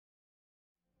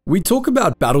We talk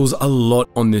about battles a lot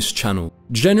on this channel,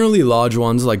 generally large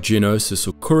ones like Geonosis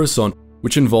or Coruscant,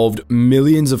 which involved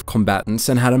millions of combatants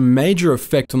and had a major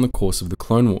effect on the course of the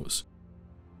Clone Wars.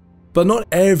 But not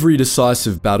every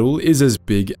decisive battle is as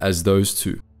big as those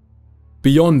two.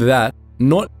 Beyond that,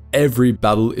 not every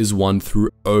battle is won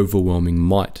through overwhelming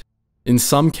might. In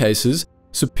some cases,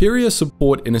 superior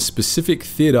support in a specific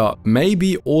theatre may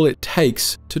be all it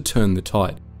takes to turn the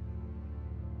tide.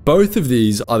 Both of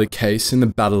these are the case in the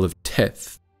Battle of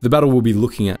Teth, the battle we'll be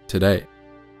looking at today.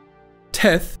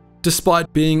 Teth,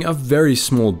 despite being a very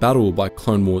small battle by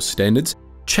Clone Wars standards,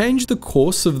 changed the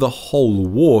course of the whole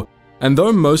war, and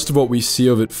though most of what we see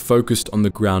of it focused on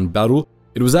the ground battle,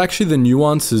 it was actually the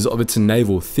nuances of its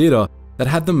naval theatre that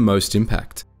had the most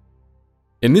impact.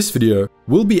 In this video,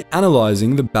 we'll be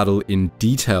analysing the battle in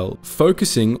detail,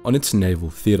 focusing on its naval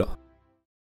theatre.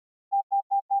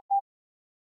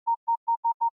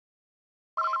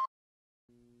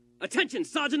 Attention,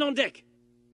 Sergeant on deck!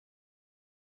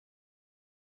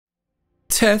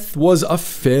 Teth was a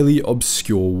fairly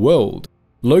obscure world,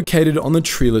 located on the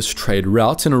treeless trade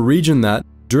route in a region that,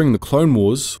 during the Clone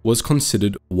Wars, was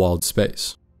considered wild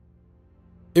space.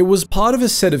 It was part of a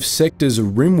set of sectors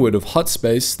rimward of Hutt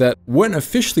space that weren't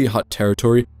officially Hutt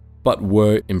territory, but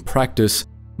were, in practice,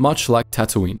 much like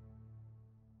Tatooine.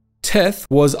 Teth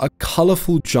was a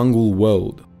colourful jungle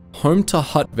world, home to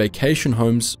Hutt vacation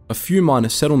homes, a few minor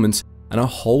settlements, and a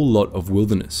whole lot of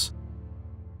wilderness.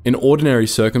 In ordinary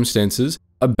circumstances,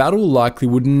 a battle likely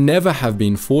would never have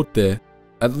been fought there,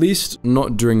 at least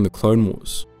not during the Clone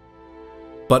Wars.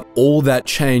 But all that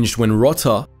changed when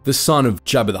Rotta, the son of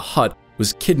Jabba the Hutt,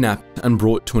 was kidnapped and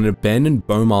brought to an abandoned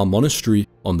Bomar monastery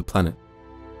on the planet.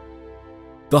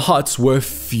 The Hutts were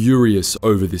furious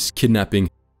over this kidnapping,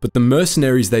 but the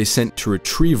mercenaries they sent to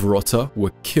retrieve Rotta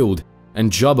were killed, and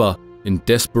Jabba, in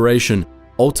desperation,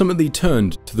 ultimately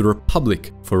turned to the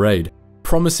Republic for aid,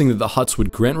 promising that the Hutts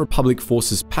would grant Republic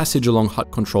forces passage along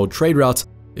Hutt-controlled trade routes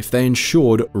if they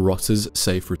ensured Rotta's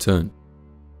safe return.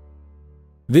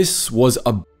 This was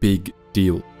a big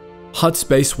deal. Hutt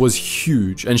space was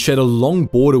huge and shared a long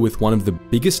border with one of the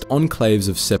biggest enclaves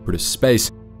of Separatist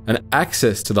space, and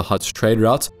access to the Hutt's trade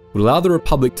routes would allow the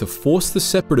Republic to force the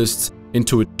Separatists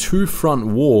into a two-front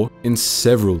war in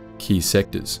several key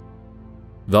sectors.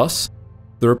 Thus,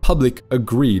 the Republic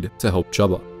agreed to help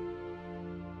Jabba.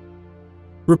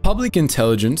 Republic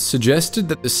intelligence suggested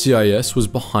that the CIS was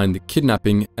behind the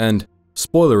kidnapping, and,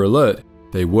 spoiler alert,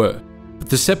 they were. But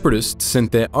the Separatists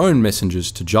sent their own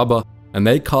messengers to Jabba, and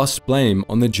they cast blame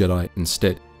on the Jedi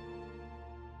instead.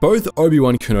 Both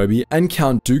Obi-Wan Kenobi and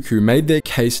Count Dooku made their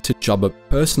case to Jabba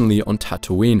personally on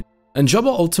Tatooine, and Jabba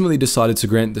ultimately decided to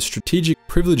grant the strategic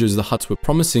privileges the Hutts were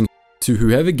promising to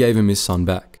whoever gave him his son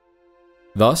back.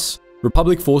 Thus,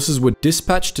 Republic forces were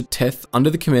dispatched to Teth under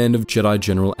the command of Jedi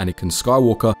General Anakin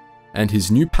Skywalker and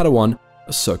his new Padawan,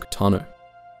 Ahsoka Tano.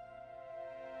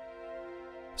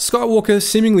 Skywalker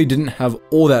seemingly didn't have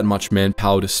all that much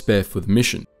manpower to spare for the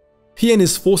mission. He and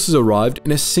his forces arrived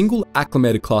in a single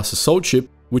acclimated class assault ship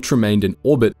which remained in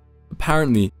orbit,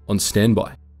 apparently on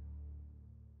standby.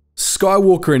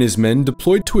 Skywalker and his men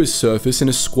deployed to his surface in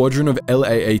a squadron of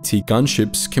LAAT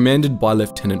gunships commanded by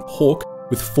Lieutenant Hawk,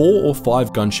 with 4 or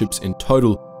 5 gunships in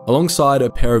total, alongside a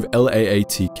pair of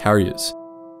LAAT carriers.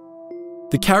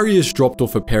 The carriers dropped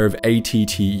off a pair of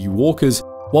ATTE walkers,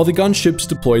 while the gunships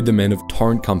deployed the men of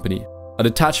Torrent Company, a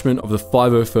detachment of the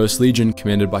 501st Legion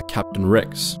commanded by Captain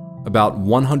Rex, about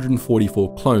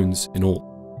 144 clones in all.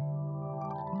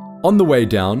 On the way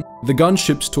down, the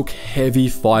gunships took heavy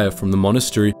fire from the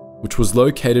monastery, which was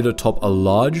located atop a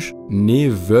large,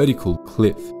 near-vertical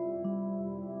cliff.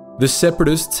 The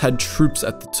Separatists had troops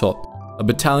at the top, a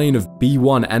battalion of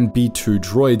B-1 and B-2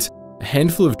 droids, a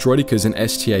handful of droidicas and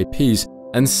STAPs,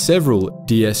 and several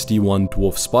DSD-1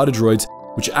 dwarf spider droids,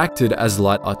 which acted as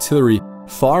light artillery,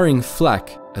 firing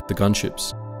flak at the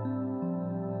gunships.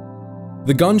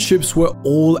 The gunships were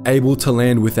all able to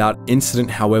land without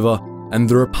incident, however, and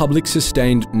the Republic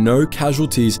sustained no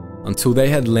casualties until they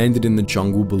had landed in the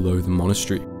jungle below the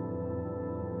monastery.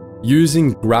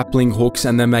 Using grappling hooks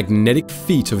and the magnetic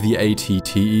feet of the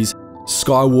ATTEs,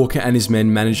 Skywalker and his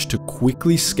men managed to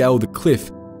quickly scale the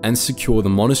cliff and secure the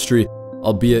monastery,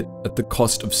 albeit at the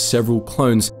cost of several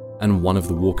clones and one of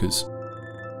the walkers.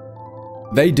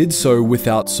 They did so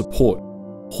without support.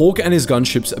 Hawk and his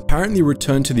gunships apparently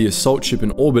returned to the assault ship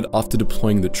in orbit after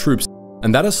deploying the troops,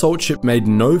 and that assault ship made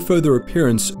no further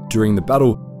appearance during the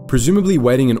battle, presumably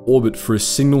waiting in orbit for a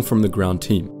signal from the ground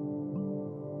team.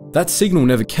 That signal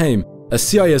never came, as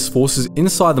CIS forces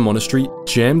inside the monastery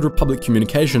jammed Republic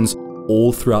communications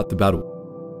all throughout the battle.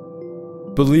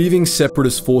 Believing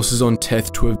Separatist forces on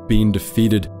Teth to have been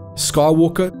defeated,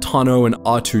 Skywalker, Tano, and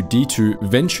R2-D2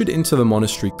 ventured into the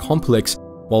monastery complex,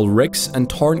 while Rex and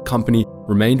Torrent Company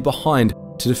remained behind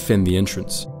to defend the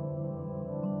entrance.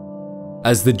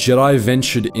 As the Jedi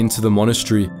ventured into the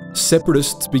monastery,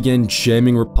 Separatists began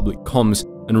jamming Republic comms,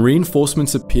 and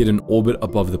reinforcements appeared in orbit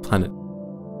above the planet.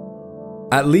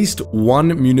 At least one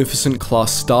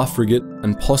Munificent-class Star Frigate,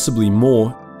 and possibly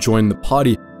more, joined the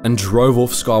party and drove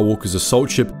off Skywalker's assault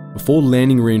ship before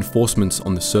landing reinforcements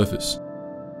on the surface.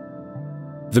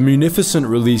 The Munificent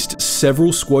released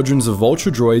several squadrons of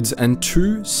Vulture droids and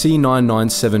 2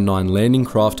 C-9979 landing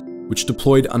craft, which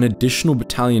deployed an additional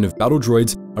battalion of battle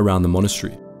droids around the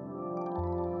monastery.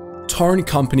 Torrent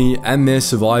Company and their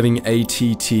surviving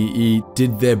ATTE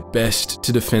did their best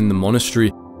to defend the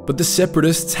monastery, but the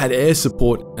Separatists had air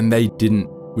support and they didn't,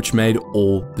 which made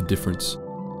all the difference.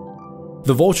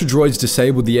 The Vulture droids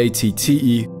disabled the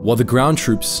ATTE, while the ground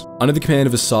troops, under the command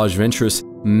of Asajj Ventress,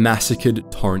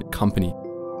 massacred Torrent Company.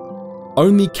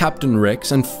 Only Captain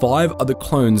Rex and 5 other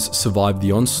clones survived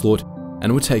the onslaught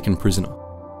and were taken prisoner.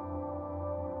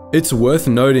 It's worth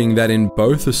noting that in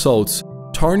both assaults,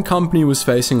 Torrent Company was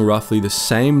facing roughly the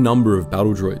same number of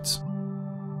battle droids.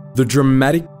 The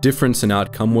dramatic difference in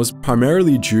outcome was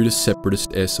primarily due to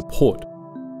Separatist air support.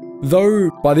 Though,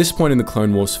 by this point in the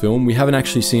Clone Wars film, we haven't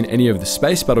actually seen any of the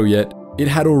space battle yet, it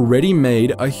had already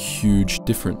made a huge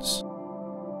difference.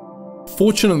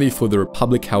 Fortunately for the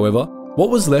Republic, however, what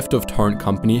was left of Torrent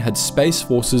Company had space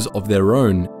forces of their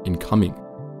own incoming.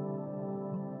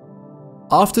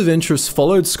 After Ventress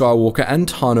followed Skywalker and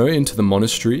Tano into the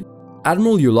monastery,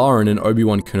 Admiral Yularen and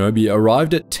Obi-Wan Kenobi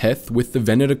arrived at Teth with the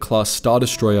Venator-class Star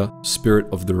Destroyer, Spirit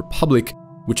of the Republic,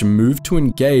 which moved to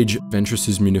engage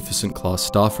Ventress's Munificent-class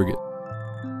Star Frigate.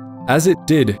 As it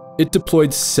did, it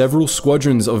deployed several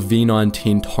squadrons of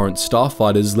V-19 Torrent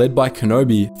starfighters led by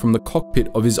Kenobi from the cockpit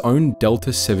of his own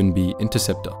Delta 7B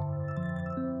interceptor.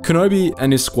 Kenobi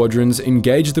and his squadrons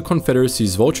engaged the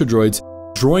Confederacy's Vulture droids,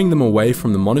 drawing them away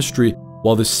from the monastery,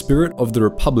 while the Spirit of the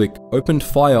Republic opened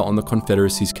fire on the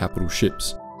Confederacy's capital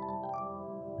ships.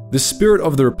 The Spirit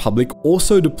of the Republic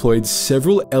also deployed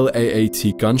several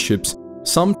LAAT gunships,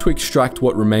 some to extract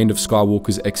what remained of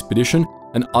Skywalker's expedition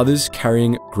and others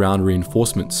carrying ground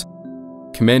reinforcements,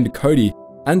 Commander Cody,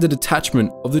 and a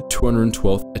detachment of the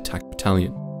 212th Attack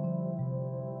Battalion.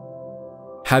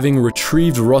 Having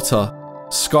retrieved Rota,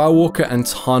 Skywalker and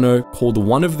Tano called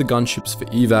one of the gunships for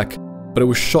evac, but it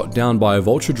was shot down by a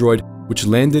Vulture droid which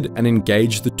landed and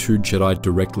engaged the 2 Jedi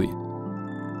directly.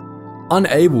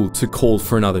 Unable to call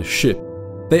for another ship,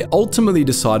 they ultimately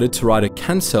decided to ride a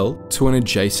cancel to an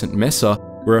adjacent mesa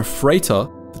where a freighter,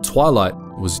 the Twilight,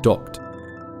 was docked.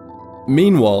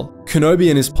 Meanwhile, Kenobi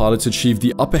and his pilots achieved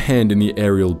the upper hand in the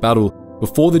aerial battle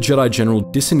before the Jedi General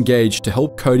disengaged to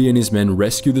help Cody and his men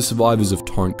rescue the survivors of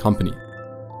Torrent Company.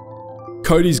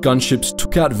 Cody's gunships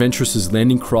took out Ventress's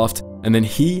landing craft, and then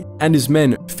he and his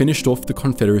men finished off the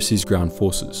Confederacy's ground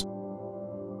forces.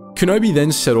 Kenobi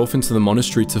then set off into the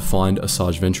monastery to find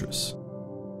Asajj Ventress.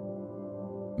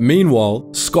 Meanwhile,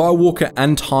 Skywalker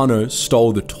and Tano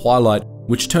stole the Twilight,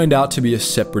 which turned out to be a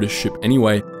Separatist ship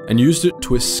anyway, and used it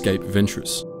to escape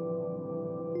Ventress.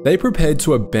 They prepared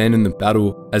to abandon the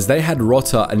battle as they had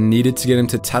Rota and needed to get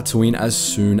into Tatooine as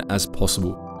soon as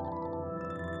possible.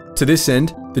 To this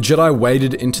end, the Jedi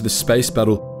waded into the space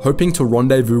battle, hoping to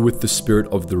rendezvous with the Spirit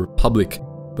of the Republic,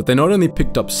 but they not only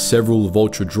picked up several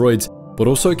Vulture droids, but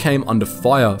also came under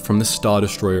fire from the Star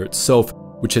Destroyer itself,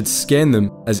 which had scanned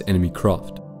them as enemy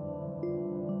craft.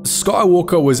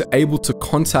 Skywalker was able to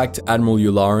contact Admiral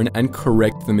Yularen and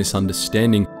correct the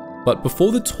misunderstanding, but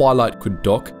before the Twilight could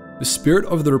dock, the Spirit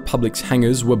of the Republic's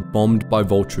hangars were bombed by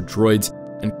Vulture droids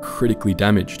and critically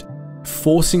damaged,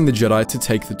 forcing the Jedi to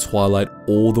take the Twilight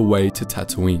all the way to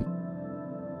Tatooine.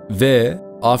 There,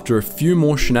 after a few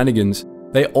more shenanigans,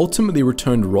 they ultimately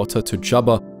returned Rota to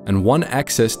Jabba and won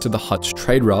access to the Hutt's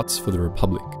trade routes for the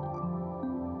Republic.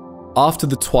 After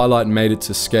the Twilight made its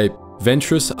escape,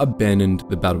 Ventress abandoned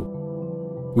the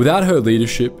battle. Without her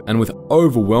leadership and with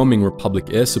overwhelming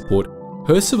Republic air support,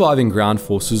 her surviving ground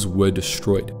forces were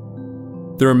destroyed.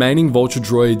 The remaining Vulture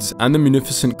droids and the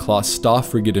Munificent-class Star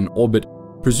Frigate in orbit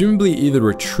presumably either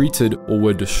retreated or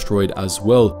were destroyed as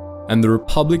well, and the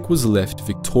Republic was left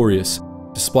victorious,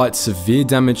 despite severe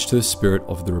damage to the Spirit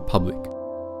of the Republic.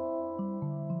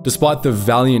 Despite the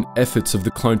valiant efforts of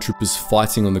the clone troopers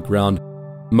fighting on the ground,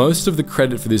 most of the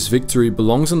credit for this victory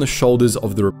belongs on the shoulders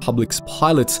of the Republic's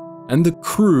pilots and the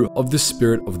crew of the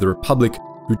Spirit of the Republic,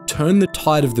 who turned the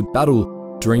tide of the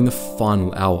battle during the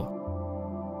final hour.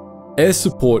 Air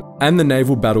support and the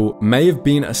naval battle may have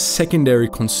been a secondary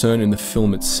concern in the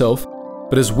film itself,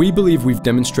 but as we believe we've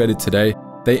demonstrated today,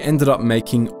 they ended up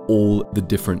making all the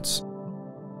difference.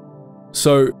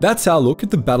 So that's our look at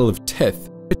the Battle of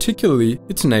Teth, particularly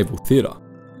its naval theatre.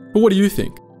 But what do you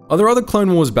think? Are there other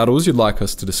Clone Wars battles you'd like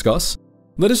us to discuss?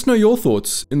 Let us know your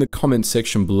thoughts in the comments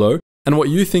section below, and what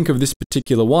you think of this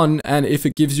particular one, and if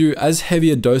it gives you as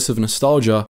heavy a dose of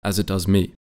nostalgia as it does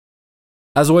me.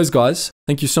 As always guys,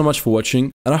 thank you so much for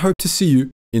watching, and I hope to see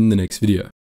you in the next video.